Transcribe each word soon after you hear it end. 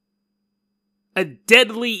a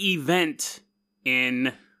deadly event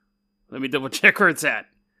in... Let me double check where it's at.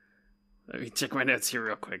 Let me check my notes here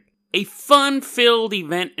real quick. A fun-filled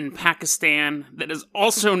event in Pakistan that is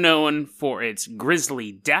also known for its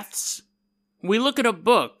grisly deaths. We look at a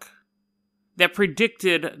book that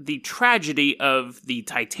predicted the tragedy of the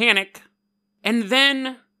Titanic. And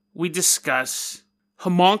then we discuss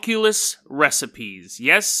homunculus recipes.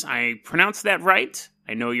 Yes, I pronounced that right.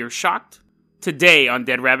 I know you're shocked. Today on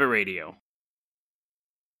Dead Rabbit Radio.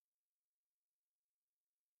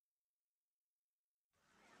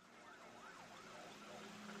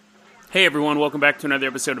 Hey everyone, welcome back to another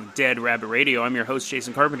episode of Dead Rabbit Radio. I'm your host,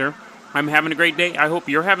 Jason Carpenter. I'm having a great day. I hope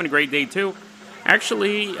you're having a great day too.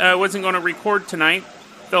 Actually, I wasn't going to record tonight.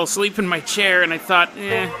 Fell asleep in my chair and I thought,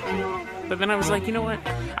 But then I was like, you know what?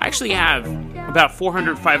 I actually have about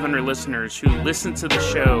 400, 500 listeners who listen to the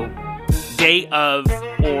show day of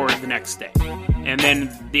or the next day. And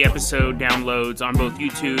then the episode downloads on both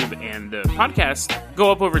YouTube and the podcast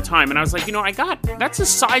go up over time. And I was like, that's a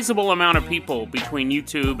sizable amount of people between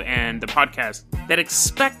YouTube and the podcast that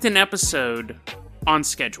expect an episode on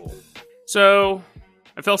schedule. So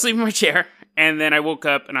I fell asleep in my chair and then I woke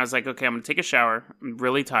up and I was like, okay, I'm going to take a shower. I'm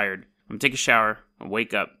really tired. I'm going to take a shower. I'll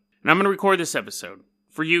wake up and I'm going to record this episode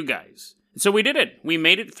for you guys. So we did it. We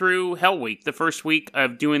made it through Hell Week, the first week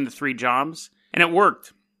of doing the 3 jobs, and it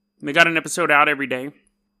worked. We got an episode out every day,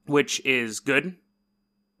 which is good.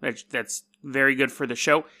 That's very good for the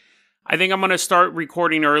show. I think I'm going to start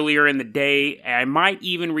recording earlier in the day. I might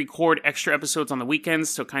even record extra episodes on the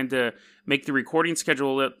weekends to kind of make the recording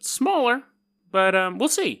schedule a little smaller, but we'll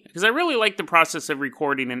see. Because I really like the process of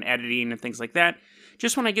recording and editing and things like that.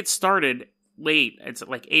 Just when I get started late, it's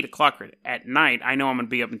like 8 o'clock at night, I know I'm going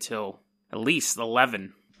to be up until at least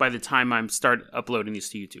 11 by the time I'm start uploading these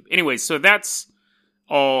to YouTube. Anyway, so that's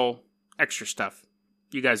all extra stuff.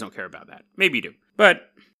 You guys don't care about that. Maybe you do. But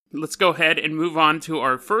let's go ahead and move on to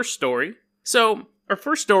our first story. So, our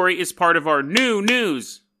first story is part of our new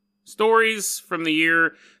news. Stories from the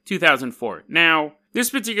year 2004. Now, this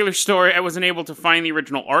particular story, I wasn't able to find the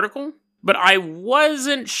original article, but I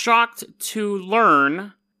wasn't shocked to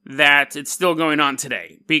learn that it's still going on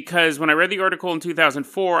today. Because when I read the article in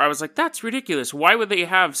 2004, I was like, that's ridiculous. Why would they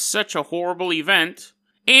have such a horrible event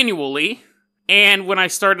annually? And when I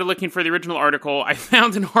started looking for the original article, I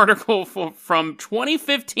found an article from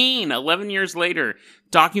 2015, 11 years later,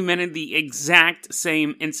 documented the exact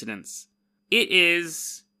same incidents. It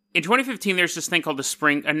is, in 2015, there's this thing called the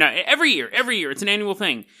Spring, every year, it's an annual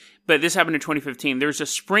thing. But this happened in 2015. There's a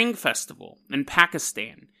spring festival in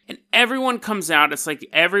Pakistan. And everyone comes out. It's like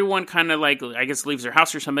everyone kind of like, I guess, leaves their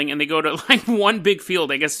house or something. And they go to like one big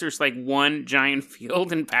field. I guess there's like one giant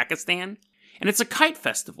field in Pakistan. And it's a kite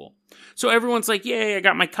festival. So everyone's like, yay, I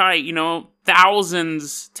got my kite.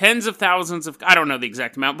 Thousands, tens of thousands of, I don't know the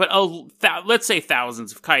exact amount, but let's say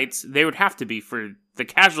thousands of kites. They would have to be for the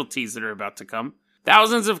casualties that are about to come.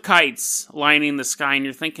 Thousands of kites lining the sky. And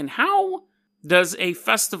you're thinking, how does a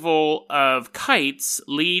festival of kites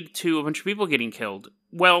lead to a bunch of people getting killed?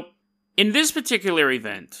 Well, in this particular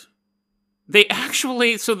event, they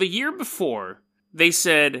actually, so the year before, they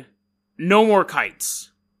said, no more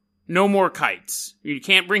kites. No more kites. You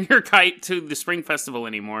can't bring your kite to the spring festival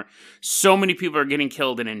anymore. So many people are getting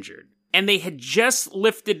killed and injured. And they had just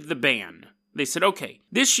lifted the ban. They said, okay,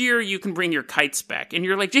 this year you can bring your kites back. And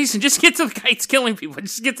you're like, Jason, just get to the kites killing people.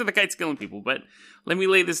 Just get to the kites killing people. But let me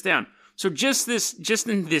lay this down. So just in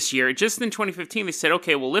 2015, they said,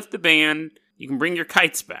 okay, we'll lift the ban. You can bring your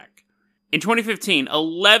kites back. In 2015,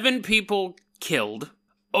 11 people killed,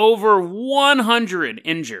 over 100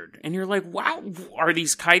 injured. And you're like, wow, are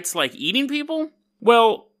these kites like eating people?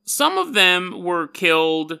 Well, some of them were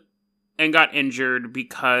killed and got injured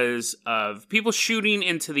because of people shooting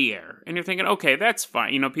into the air. And you're thinking, okay, that's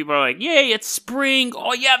fine. People are like, yay, it's spring.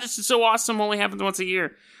 Oh yeah, this is so awesome. Only happens once a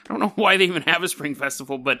year. I don't know why they even have a spring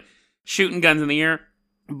festival, but shooting guns in the air.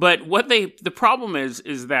 But the problem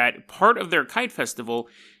is that part of their kite festival,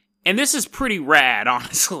 and this is pretty rad,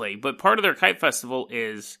 honestly, but part of their kite festival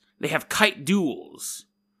is they have kite duels.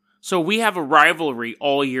 So we have a rivalry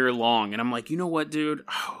all year long, and I'm like, you know what, dude?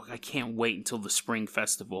 Oh, I can't wait until the spring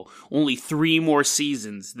festival. Only 3 more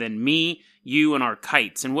seasons than me, you, and our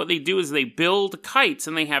kites. And what they do is they build kites,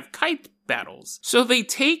 and they have kite battles. So they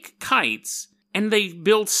take kites, and they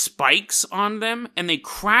build spikes on them, and they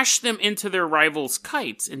crash them into their rivals'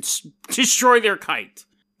 kites and destroy their kite.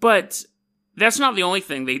 But that's not the only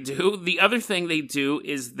thing they do. The other thing they do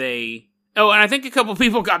is and I think a couple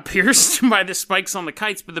people got pierced by the spikes on the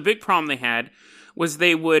kites, but the big problem they had was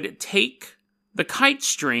they would take the kite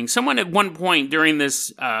string. Someone at one point during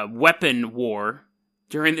this weapon war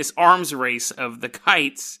during this arms race of the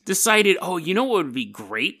kites, decided, oh, you know what would be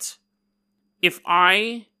great? If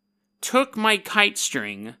I took my kite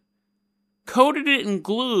string, coated it in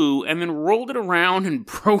glue, and then rolled it around in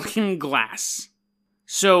broken glass.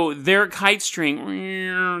 So their kite string,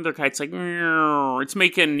 their kite's like, it's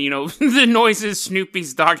making, the noises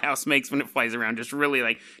Snoopy's doghouse makes when it flies around, just really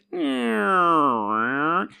like,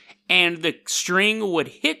 and the string would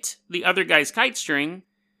hit the other guy's kite string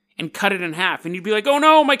and cut it in half. And you'd be like, oh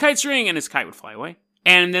no, my kite string, and his kite would fly away.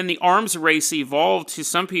 And then the arms race evolved to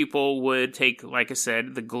some people would take, like I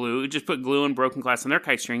said, the glue, just put glue and broken glass on their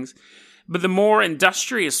kite strings. But the more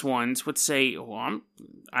industrious ones would say, well, I'm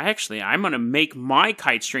going to make my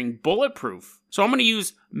kite string bulletproof. So I'm going to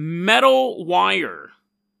use metal wire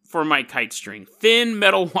for my kite string. Thin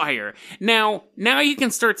metal wire. Now you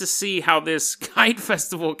can start to see how this kite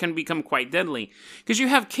festival can become quite deadly. Because you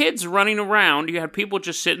have kids running around, you have people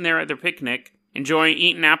just sitting there at their picnic, enjoying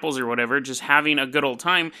eating apples or whatever, just having a good old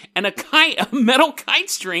time, and a metal kite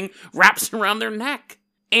string wraps around their neck.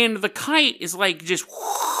 And the kite is like just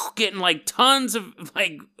getting like tons of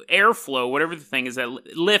like airflow, whatever the thing is, that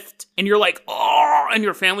lift. And you're like, oh, and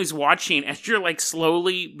your family's watching as you're like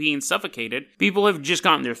slowly being suffocated. People have just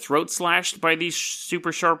gotten their throat slashed by these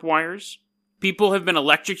super sharp wires. People have been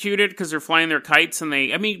electrocuted because they're flying their kites. And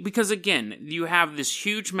because again, you have this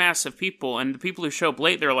huge mass of people, and the people who show up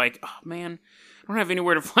late, they're like, oh man, I don't have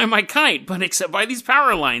anywhere to fly my kite, but except by these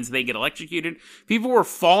power lines, they get electrocuted. People were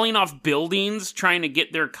falling off buildings trying to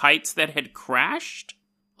get their kites that had crashed.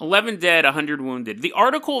 11 dead, 100 wounded. The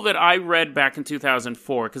article that I read back in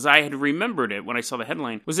 2004, because I had remembered it when I saw the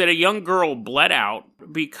headline, was that a young girl bled out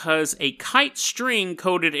because a kite string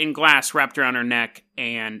coated in glass wrapped around her neck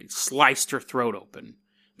and sliced her throat open.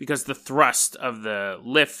 Because the thrust of the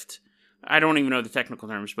lift, I don't even know the technical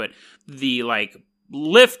terms, but the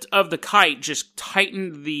lift of the kite just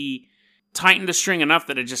tightened the string enough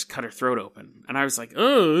that it just cut her throat open. And I was like,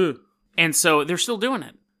 ugh. And so they're still doing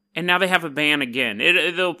it. And now they have a ban again.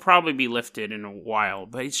 They'll probably be lifted in a while,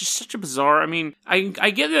 but it's just such a bizarre. I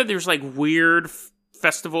get that there's like weird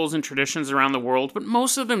festivals and traditions around the world, but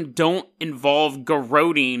most of them don't involve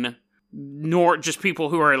garroting, nor just people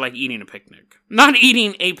who are like eating a picnic. Not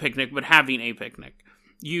eating a picnic, but having a picnic.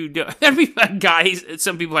 Guys,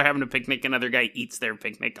 some people are having a picnic, another guy eats their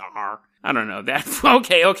picnic. I don't know that.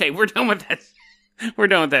 Okay, we're done with that. We're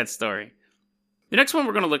done with that story. The next one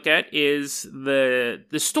we're going to look at is the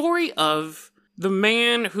story of the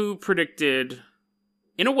man who predicted,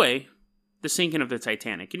 in a way, the sinking of the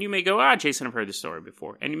Titanic. And you may go, Jason, I've heard this story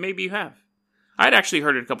before. And maybe you have. I'd actually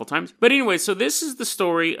heard it a couple times. But anyway, so this is the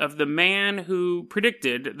story of the man who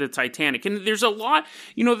predicted the Titanic. And there's a lot,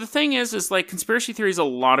 the thing is like conspiracy theories a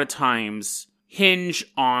lot of times hinge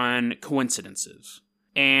on coincidences.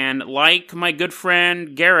 And like my good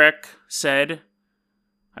friend Garrick said,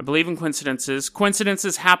 I believe in coincidences.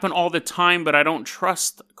 Coincidences happen all the time, but I don't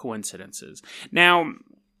trust coincidences. Now,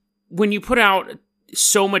 when you put out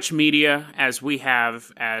so much media as we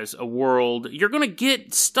have as a world, you're going to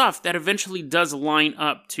get stuff that eventually does line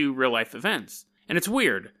up to real life events. And it's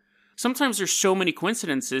weird. Sometimes there's so many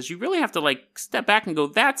coincidences, you really have to step back and go,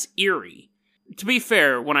 that's eerie. To be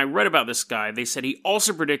fair, when I read about this guy, they said he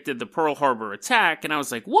also predicted the Pearl Harbor attack, and I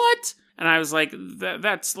was like, what? And I was like,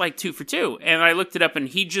 that's like 2 for 2. And I looked it up, and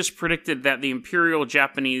he just predicted that the Imperial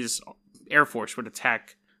Japanese Air Force would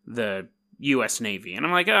attack the U.S. Navy. And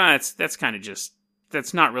I'm like, that's kind of just,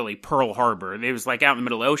 that's not really Pearl Harbor. It was like out in the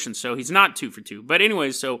middle of the ocean, so he's not 2 for 2. But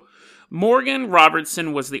anyways, so Morgan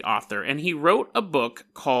Robertson was the author, and he wrote a book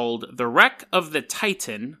called The Wreck of the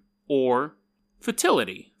Titan, or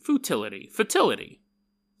Futility.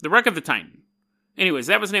 The Wreck of the Titan. Anyways,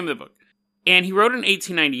 that was the name of the book. And he wrote in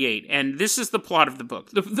 1898, and this is the plot of the book.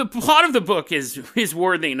 The plot of the book is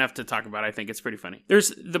worthy enough to talk about. I think it's pretty funny.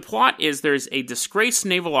 There's a disgraced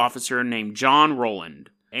naval officer named John Rowland,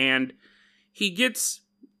 and he gets,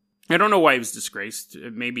 I don't know why he was disgraced.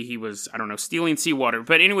 Maybe he was, stealing seawater.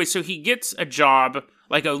 But anyway, so he gets a job,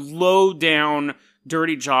 like a low-down,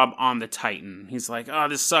 dirty job on the Titan. He's like,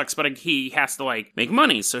 this sucks, but he has to, make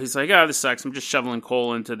money. So he's like, this sucks. I'm just shoveling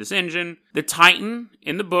coal into this engine. The Titan,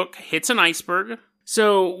 in the book, hits an iceberg.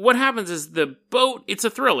 So what happens is the boat, it's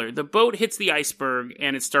a thriller. The boat hits the iceberg,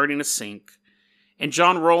 and it's starting to sink. And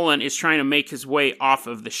John Rowland is trying to make his way off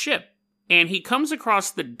of the ship. And he comes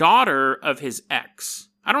across the daughter of his ex.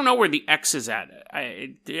 I don't know where the ex is at.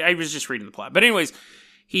 I was just reading the plot. But anyways,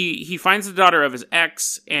 he finds the daughter of his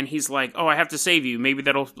ex, and he's like, I have to save you. Maybe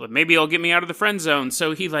it'll get me out of the friend zone.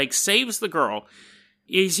 So he saves the girl.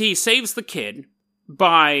 He saves the kid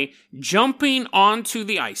by jumping onto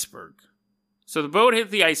the iceberg. So the boat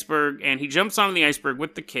hit the iceberg, and he jumps onto the iceberg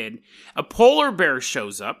with the kid. A polar bear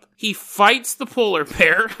shows up. He fights the polar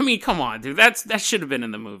bear. I mean, come on, dude. That should have been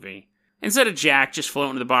in the movie. Instead of Jack just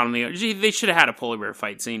floating to the bottom of the ocean, they should have had a polar bear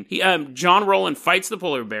fight scene. John Rowland fights the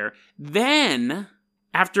polar bear. Then,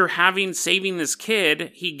 after saving this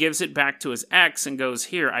kid, he gives it back to his ex and goes,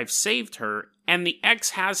 "Here, I've saved her." And the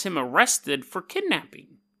ex has him arrested for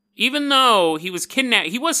kidnapping. Even though he was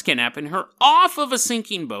kidnapping her off of a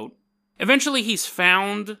sinking boat. Eventually, he's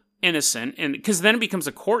found innocent, and because then it becomes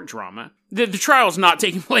a court drama. The trial's not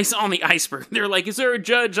taking place on the iceberg. They're like, "Is there a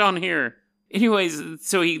judge on here?" Anyways,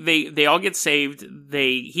 so they all get saved.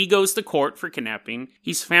 He goes to court for kidnapping.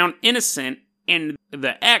 He's found innocent, and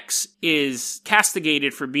the ex is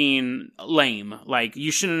castigated for being lame. Like,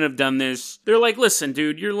 you shouldn't have done this. They're like, "Listen,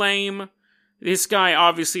 dude, you're lame. This guy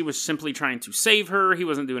obviously was simply trying to save her. He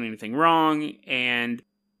wasn't doing anything wrong." And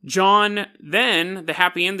John, then, the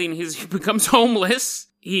happy ending, he becomes homeless.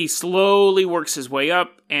 He slowly works his way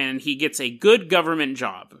up, and he gets a good government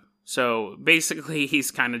job. So, basically, he's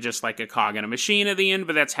kind of just like a cog in a machine at the end,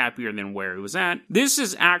 but that's happier than where he was at. This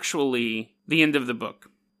is actually the end of the book.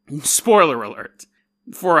 Spoiler alert.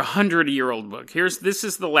 For a 100-year-old book. This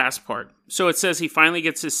is the last part. So it says he finally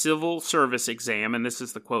gets his civil service exam, and this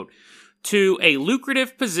is the quote. "To a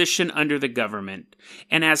lucrative position under the government,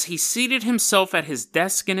 and as he seated himself at his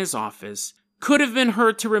desk in his office, could have been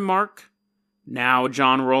heard to remark, 'Now,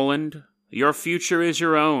 John Rowland, your future is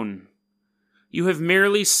your own. You have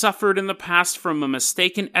merely suffered in the past from a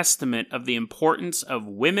mistaken estimate of the importance of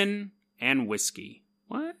women and whiskey.'"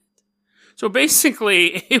 What? So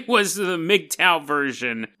basically, it was the MGTOW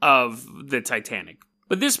version of the Titanic.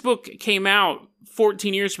 But this book came out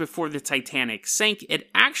 14 years before the Titanic sank.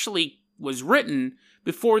 It actually was written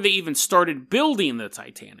before they even started building the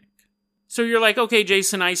Titanic. So you're like, okay,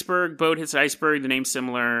 Jason, iceberg, boat hits iceberg, the name's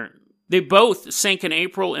similar. They both sank in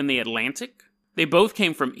April in the Atlantic. They both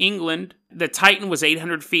came from England. The Titan was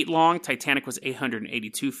 800 feet long. Titanic was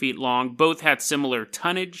 882 feet long. Both had similar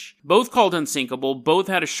tonnage. Both called unsinkable. Both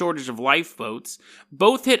had a shortage of lifeboats.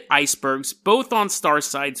 Both hit icebergs. Both on star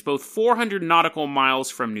sites. Both 400 nautical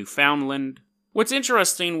miles from Newfoundland. What's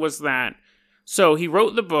interesting was that, so he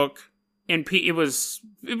wrote the book, and it was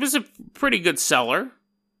a pretty good seller.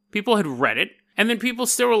 People had read it. And then people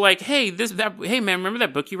still were like, hey man, remember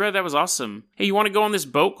that book you read? That was awesome. Hey, you want to go on this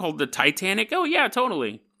boat called the Titanic? Oh, yeah,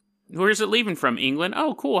 totally. Where's it leaving from? England?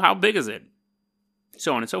 Oh, cool. How big is it?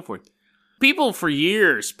 So on and so forth. People for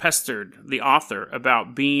years pestered the author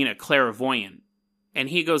about being a clairvoyant. And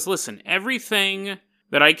he goes, "Listen, everything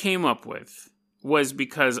that I came up with was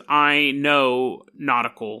because I know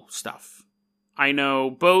nautical stuff. I know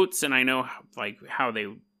boats, and I know how they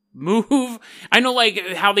move. I know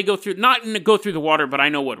how they go through, not go through the water, but I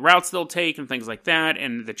know what routes they'll take and things like that,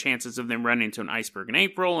 and the chances of them running into an iceberg in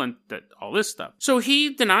April and all this stuff." So he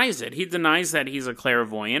denies it. He denies that he's a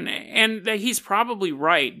clairvoyant, and that he's probably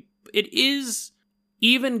right. It is,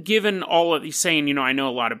 even given all of, he's saying, I know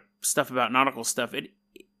a lot of stuff about nautical stuff, it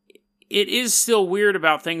is still weird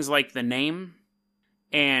about things like the name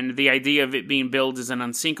and the idea of it being billed as an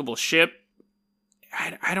unsinkable ship.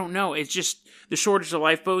 I don't know. It's just the shortage of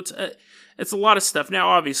lifeboats. It's a lot of stuff. Now,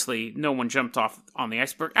 obviously, no one jumped off on the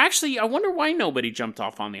iceberg. Actually, I wonder why nobody jumped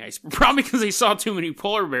off on the iceberg. Probably because they saw too many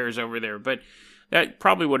polar bears over there. But that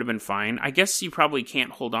probably would have been fine. I guess you probably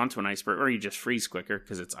can't hold on to an iceberg, or you just freeze quicker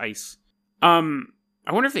because it's ice. I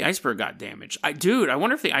wonder if the iceberg got damaged. I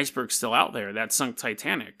wonder if the iceberg's still out there, that sunk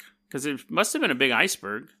Titanic. Because it must have been a big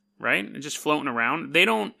iceberg, right? And just floating around.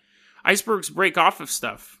 Icebergs break off of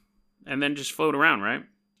stuff and then just float around, right?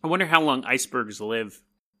 I wonder how long icebergs live.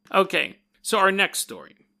 Okay, so our next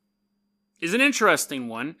story is an interesting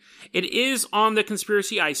one. It is on the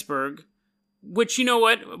conspiracy iceberg, which, you know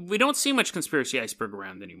what? We don't see much conspiracy iceberg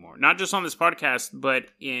around anymore. Not just on this podcast, but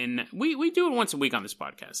we do it once a week on this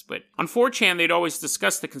podcast. But on 4chan, they'd always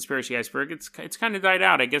discuss the conspiracy iceberg. It's kind of died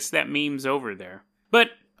out. I guess that meme's over there. But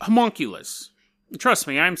homunculus. Trust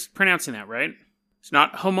me, I'm pronouncing that right. It's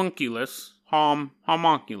not homunculus.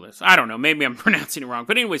 Homunculus. I don't know. Maybe I'm pronouncing it wrong.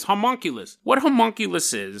 But anyways, homunculus. What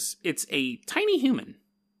homunculus is, it's a tiny human.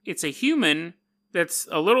 It's a human that's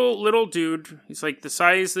a little dude. He's like the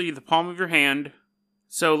size of the palm of your hand.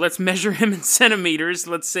 So let's measure him in centimeters.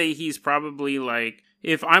 Let's say he's probably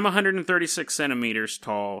if I'm 136 centimeters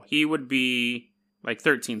tall, he would be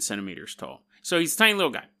 13 centimeters tall. So he's a tiny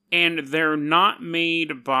little guy. And they're not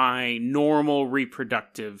made by normal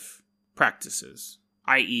reproductive practices.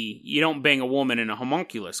 I.e., you don't bang a woman and a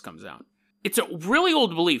homunculus comes out. It's a really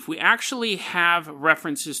old belief. We actually have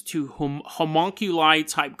references to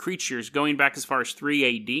homunculi-type creatures going back as far as 3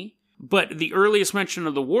 AD. But the earliest mention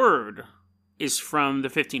of the word is from the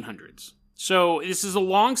 1500s. So this is a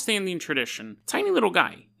long-standing tradition. Tiny little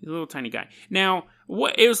guy. He's a little tiny guy. Now,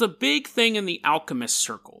 it was a big thing in the alchemist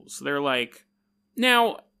circles. They're like,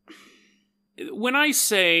 now, when I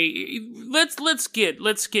say, let's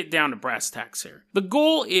get down to brass tacks here. The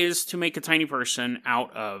goal is to make a tiny person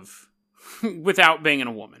out of, without banging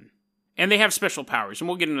a woman. And they have special powers, and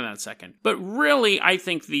we'll get into that in a second. But really, I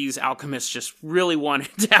think these alchemists just really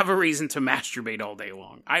wanted to have a reason to masturbate all day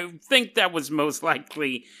long. I think that was most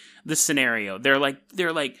likely the scenario. They're like,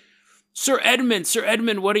 Sir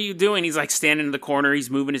Edmund, what are you doing? He's like standing in the corner.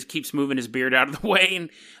 Keeps moving his beard out of the way. And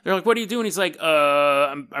they're like, what are you doing? He's like,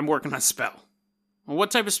 I'm working on a spell. Well,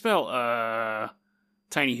 what type of spell?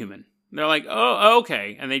 Tiny human. They're like, oh,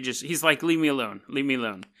 okay. And he's like, leave me alone.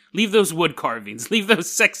 Leave those wood carvings. Leave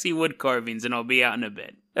those sexy wood carvings, and I'll be out in a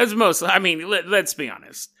bit. That's let's be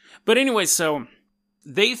honest. But anyway, so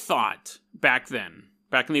they thought back then,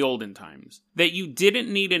 back in the olden times, that you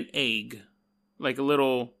didn't need an egg, like a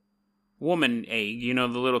little woman egg, the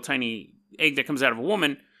little tiny egg that comes out of a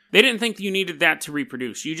woman. They didn't think you needed that to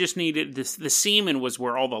reproduce. You just needed this. The semen was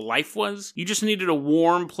where all the life was. You just needed a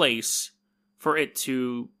warm place for it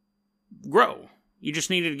to grow. You just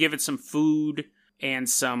needed to give it some food and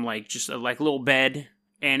some just a little bed,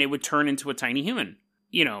 and it would turn into a tiny human.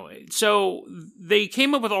 So they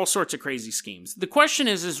came up with all sorts of crazy schemes. The question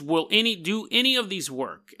is do any of these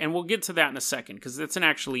work? And we'll get to that in a second, because that's an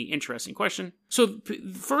actually interesting question. So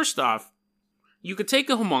first off, you could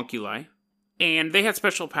take a homunculi, and they had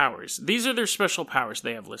special powers. These are their special powers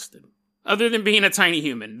they have listed. Other than being a tiny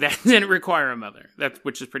human, that didn't require a mother,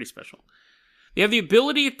 which is pretty special. They have the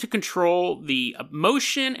ability to control the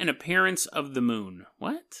motion and appearance of the moon.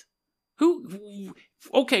 What? Who?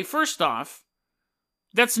 Okay, first off,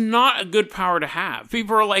 that's not a good power to have.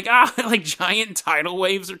 People are like, like giant tidal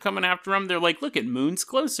waves are coming after them. They're like, look at moon's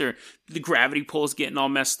closer. The gravity pull's getting all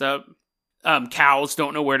messed up. Cows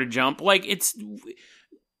don't know where to jump.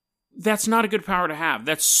 That's not a good power to have.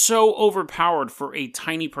 That's so overpowered for a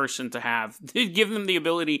tiny person to have. They give them the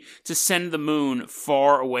ability to send the moon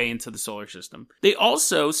far away into the solar system. They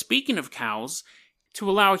also, speaking of cows, to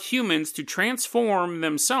allow humans to transform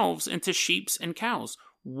themselves into sheep and cows.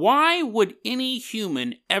 Why would any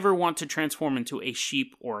human ever want to transform into a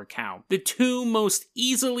sheep or a cow? The two most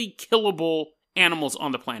easily killable animals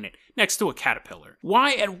on the planet, next to a caterpillar.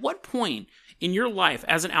 Why, at what point in your life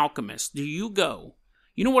as an alchemist do you go,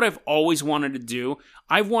 you know what I've always wanted to do?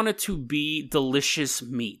 I've wanted to be delicious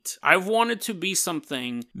meat. I've wanted to be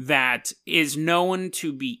something that is known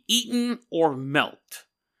to be eaten or melt.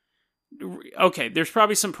 Okay, there's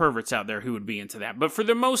probably some perverts out there who would be into that. But for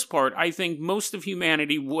the most part, I think most of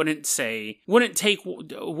humanity wouldn't take, what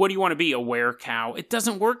do you want to be, a were-cow? It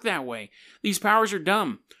doesn't work that way. These powers are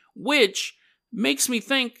dumb. Which makes me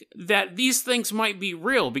think that these things might be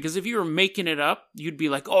real, because if you were making it up, you'd be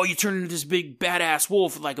like, oh, you turn into this big badass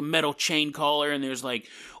wolf with a metal chain collar, and there's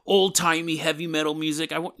old-timey heavy metal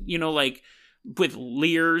music, with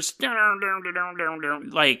Lears, because,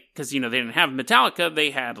 they didn't have Metallica,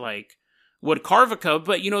 they had, Woodcarvica,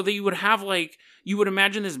 but, they would have, you would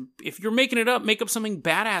imagine this, if you're making it up, make up something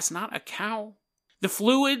badass, not a cow. The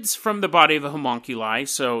fluids from the body of a homunculi,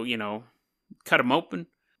 so, cut them open.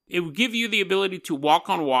 It would give you the ability to walk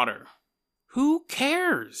on water. Who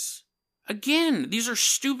cares? Again, these are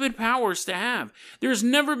stupid powers to have. There's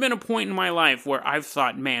never been a point in my life where I've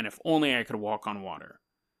thought, man, if only I could walk on water.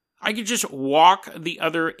 I could just walk the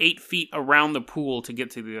other 8 feet around the pool to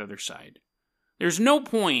get to the other side. There's no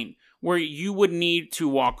point where you would need to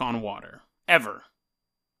walk on water. Ever.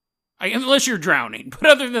 Unless you're drowning. But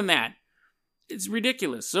other than that, it's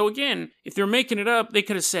ridiculous. So again, if they're making it up, they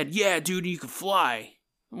could have said, yeah, dude, you could fly.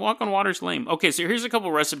 Walk on water's lame. Okay, so here's a couple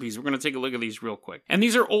recipes. We're going to take a look at these real quick. And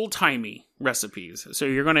these are old-timey recipes. So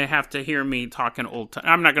you're going to have to hear me talking old-timey.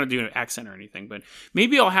 I'm not going to do an accent or anything, but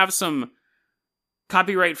maybe I'll have some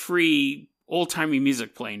copyright-free old-timey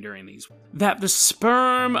music playing during these. That the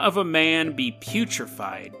sperm of a man be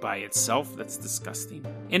putrefied by itself, that's disgusting,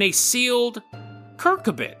 in a sealed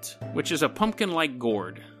cucurbit, which is a pumpkin-like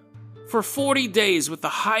gourd, for 40 days with the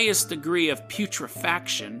highest degree of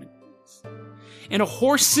putrefaction, in a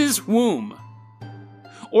horse's womb,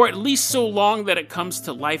 or at least so long that it comes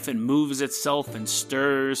to life and moves itself and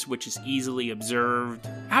stirs, which is easily observed.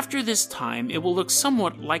 After this time, it will look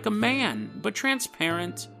somewhat like a man, but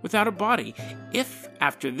transparent, without a body. If,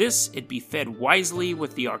 after this, it be fed wisely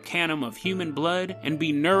with the arcanum of human blood, and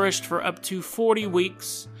be nourished for up to 40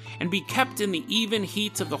 weeks, and be kept in the even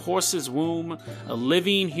heat of the horse's womb, a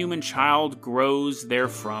living human child grows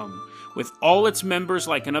therefrom, with all its members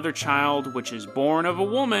like another child which is born of a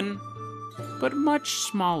woman, but much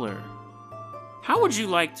smaller. How would you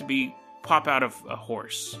like to pop out of a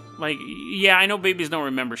horse? Like, yeah, I know babies don't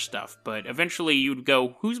remember stuff, but eventually you'd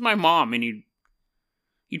go, "Who's my mom?" And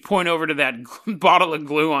you'd point over to that bottle of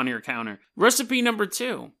glue on your counter. Recipe number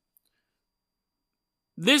 2.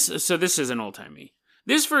 This isn't old-timey.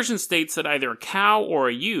 This version states that either a cow or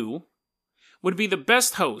a ewe would be the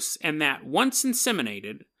best hosts, and that, once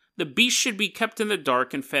inseminated, the beast should be kept in the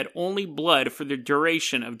dark and fed only blood for the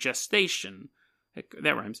duration of gestation.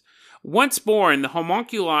 That rhymes. Once born, the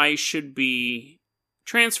homunculi should be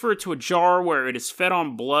transferred to a jar where it is fed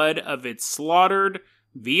on blood of its slaughtered,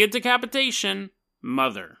 via decapitation,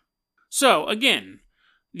 mother. So, again,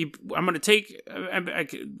 I'm going to take...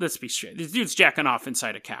 let's be straight. This dude's jacking off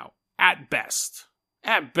inside a cow. At best.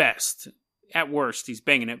 At best. At worst, he's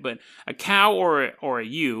banging it. But a cow or a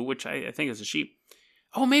ewe, which I think is a sheep.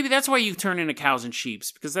 Oh, maybe that's why you turn into cows and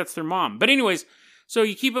sheeps, because that's their mom. But anyways, so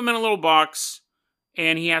you keep him in a little box,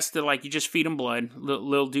 and he has to, you just feed him blood.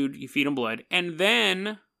 Little dude, you feed him blood. And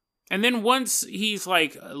then once he's,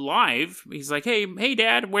 alive, he's like, hey,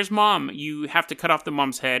 Dad, where's Mom? You have to cut off the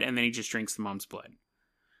mom's head, and then he just drinks the mom's blood.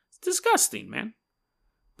 It's disgusting, man.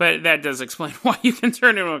 But that does explain why you can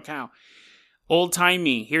turn into a cow.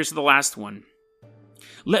 Old-timey. Here's the last one.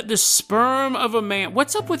 Let the sperm of a man...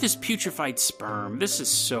 What's up with this putrefied sperm? This is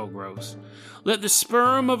so gross. Let the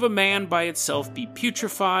sperm of a man by itself be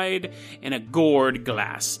putrefied in a gourd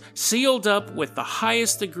glass, sealed up with the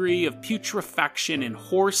highest degree of putrefaction in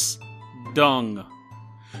horse dung.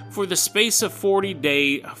 For the space of 40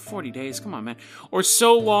 days, come on, man, or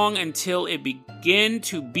so long until it begin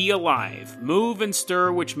to be alive, move and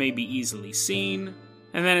stir, which may be easily seen.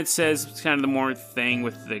 And then it says, it's kind of the more thing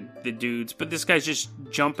with the dudes, but this guy's just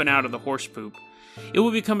jumping out of the horse poop. It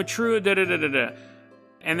will become a true da-da-da-da-da.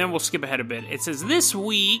 And then we'll skip ahead a bit. It says, this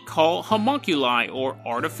we call homunculi, or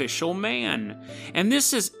artificial man. And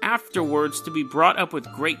this is afterwards to be brought up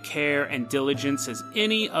with great care and diligence as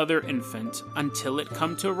any other infant, until it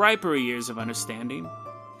come to riper years of understanding.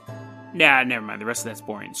 Nah, never mind. The rest of that's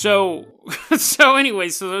boring. So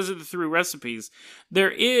anyways, so those are the 3 recipes.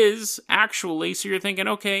 There is actually, so you're thinking,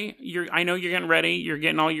 okay, I know you're getting ready. You're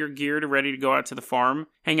getting all your gear ready to go out to the farm,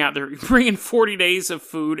 hang out there, bringing 40 days of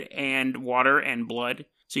food and water and blood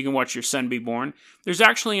so you can watch your son be born. There's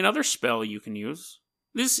actually another spell you can use.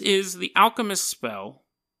 This is the alchemist spell,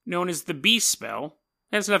 known as the bee spell.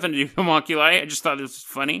 It has nothing to do with homunculi. I just thought this was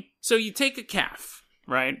funny. So you take a calf,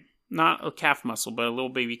 right? Not a calf muscle, but a little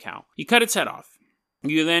baby cow. You cut its head off.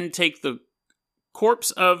 You then take the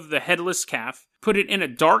corpse of the headless calf, put it in a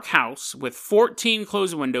dark house with 14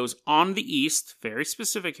 closed windows on the east, very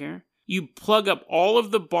specific here. You plug up all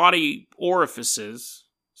of the body orifices,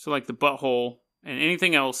 so like the butthole and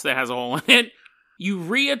anything else that has a hole in it. You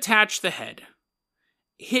reattach the head.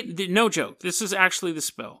 No joke, this is actually the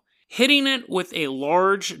spell. Hitting it with a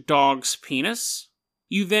large dog's penis.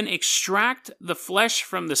 You then extract the flesh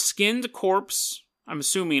from the skinned corpse, I'm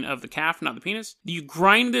assuming of the calf, not the penis. You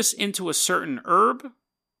grind this into a certain herb,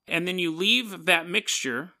 and then you leave that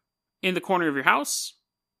mixture in the corner of your house.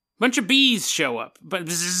 Bunch of bees show up. But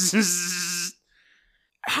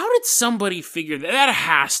how did somebody figure that? That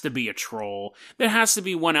has to be a troll. That has to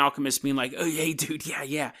be one alchemist being like, oh, hey, dude,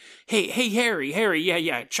 yeah. Hey, Harry,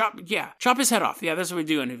 yeah. Chop his head off. Yeah, that's what we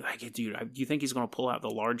do. And he's like, hey, dude, do you think he's going to pull out the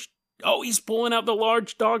large... Oh, he's pulling out the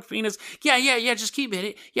large dog penis. Yeah, just keep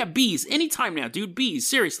it. Yeah, bees. Anytime now, dude. Bees.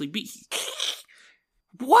 Seriously, bees.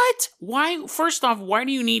 What? Why? First off, why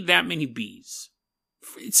do you need that many bees?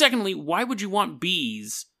 Secondly, why would you want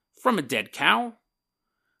bees from a dead cow?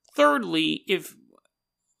 Thirdly,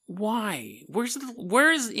 why?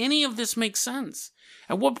 Where does any of this make sense?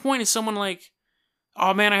 At what point is someone like,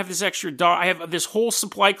 oh man, I have this extra dog. I have this whole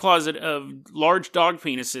supply closet of large dog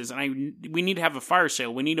penises, and we need to have a fire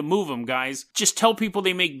sale. We need to move them, guys. Just tell people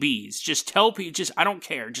they make bees. Just tell people. I don't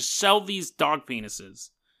care. Just sell these dog penises.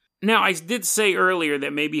 Now, I did say earlier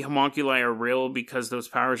that maybe homunculi are real because those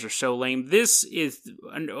powers are so lame. This is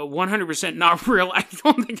 100% not real. I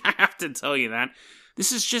don't think I have to tell you that.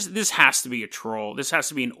 This has to be a troll. This has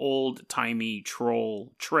to be an old-timey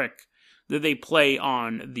troll trick that they play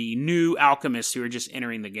on the new alchemists who are just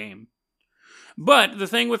entering the game. But the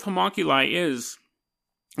thing with homunculi is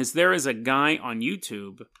there is a guy on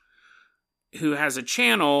YouTube who has a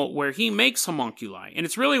channel where he makes homunculi. And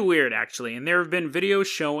it's really weird, actually. And there have been videos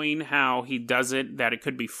showing how he does it, that it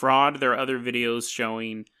could be fraud. There are other videos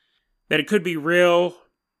showing that it could be real.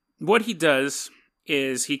 What he does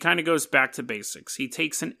is he kind of goes back to basics. He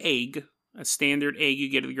takes an egg, a standard egg you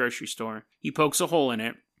get at the grocery store. He pokes a hole in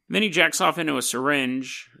it. Then he jacks off into a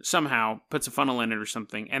syringe, somehow, puts a funnel in it or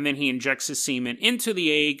something, and then he injects his semen into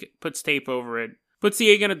the egg, puts tape over it, Puts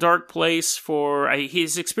the egg in a dark place for...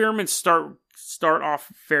 his experiments start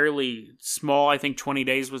off fairly small. I think 20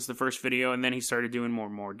 days was the first video, and then he started doing more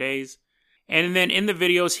and more days. And then in the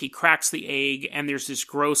videos, he cracks the egg, and there's this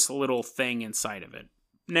gross little thing inside of it.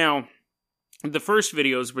 Now, the first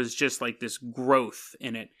videos was just like this growth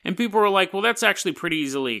in it. And people were like, well, that's actually pretty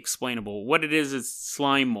easily explainable. What it is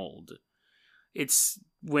slime mold. It's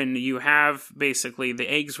when you have basically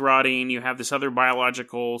the eggs rotting, you have this other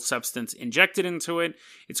biological substance injected into it.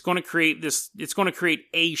 It's going to create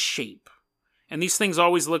a shape. And these things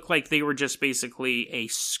always look like they were just basically a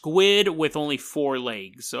squid with only 4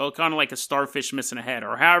 legs. So kind of like a starfish missing a head,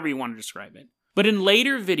 or however you want to describe it. But in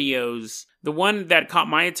later videos, the one that caught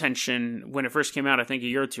my attention when it first came out, I think a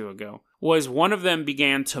year or two ago, was one of them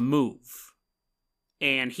began to move.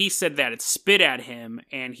 And he said that it spit at him,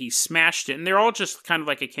 and he smashed it. And they're all just kind of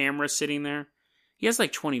like a camera sitting there. He has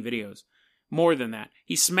like 20 videos. More than that.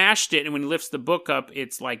 He smashed it, and when he lifts the book up,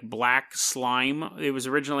 it's like black slime. It was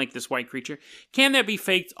originally like this white creature. Can that be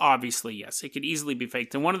faked? Obviously, yes. It could easily be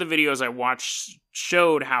faked. And one of the videos I watched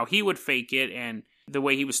showed how he would fake it, and the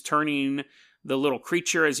way he was turning the little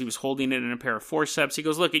creature as he was holding it in a pair of forceps. He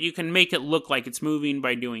goes, look, you can make it look like it's moving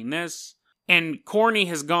by doing this. And Corny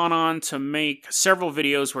has gone on to make several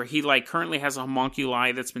videos where he currently has a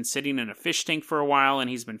homunculi that's been sitting in a fish tank for a while, and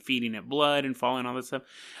he's been feeding it blood and following all this stuff.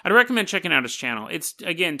 I'd recommend checking out his channel. It's,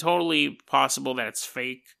 again, totally possible that it's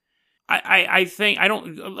fake. I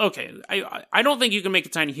don't think you can make a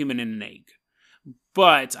tiny human in an egg.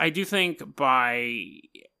 But I do think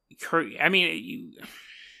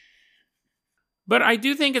but I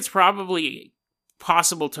do think it's probably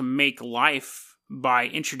possible to make life by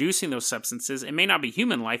introducing those substances. It may not be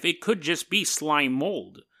human life. It could just be slime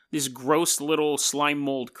mold. This gross little slime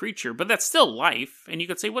mold creature. But that's still life. And you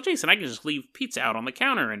could say, well, Jason, I can just leave pizza out on the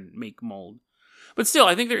counter and make mold. But still,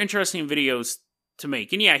 I think they're interesting videos to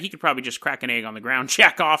make. And yeah, he could probably just crack an egg on the ground,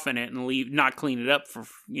 jack off in it, and not clean it up for,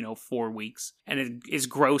 4 weeks. And it is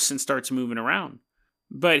gross and starts moving around.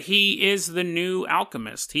 But he is the new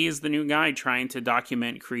alchemist. He is the new guy trying to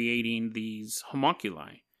document creating these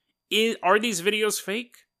homunculi. Are these videos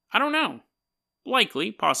fake? I don't know. Likely,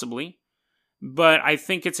 possibly. But I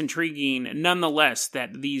think it's intriguing, nonetheless,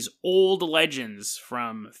 that these old legends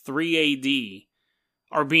from 3 AD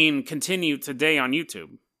are being continued today on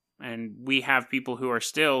YouTube. And we have people who are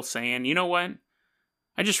still saying, you know what?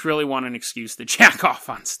 I just really want an excuse to jack off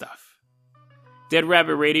on stuff.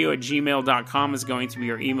 DeadRabbitRadio@gmail.com is going to be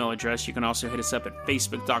your email address. You can also hit us up at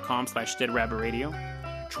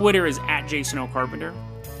Facebook.com/DeadRabbitRadio. Twitter is @JasonOCarpenter.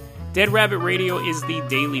 Dead Rabbit Radio is the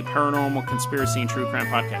daily paranormal, conspiracy, and true crime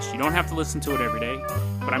podcast. You don't have to listen to it every day,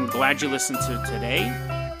 but I'm glad you listened to it today.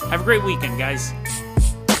 Have a great weekend, guys.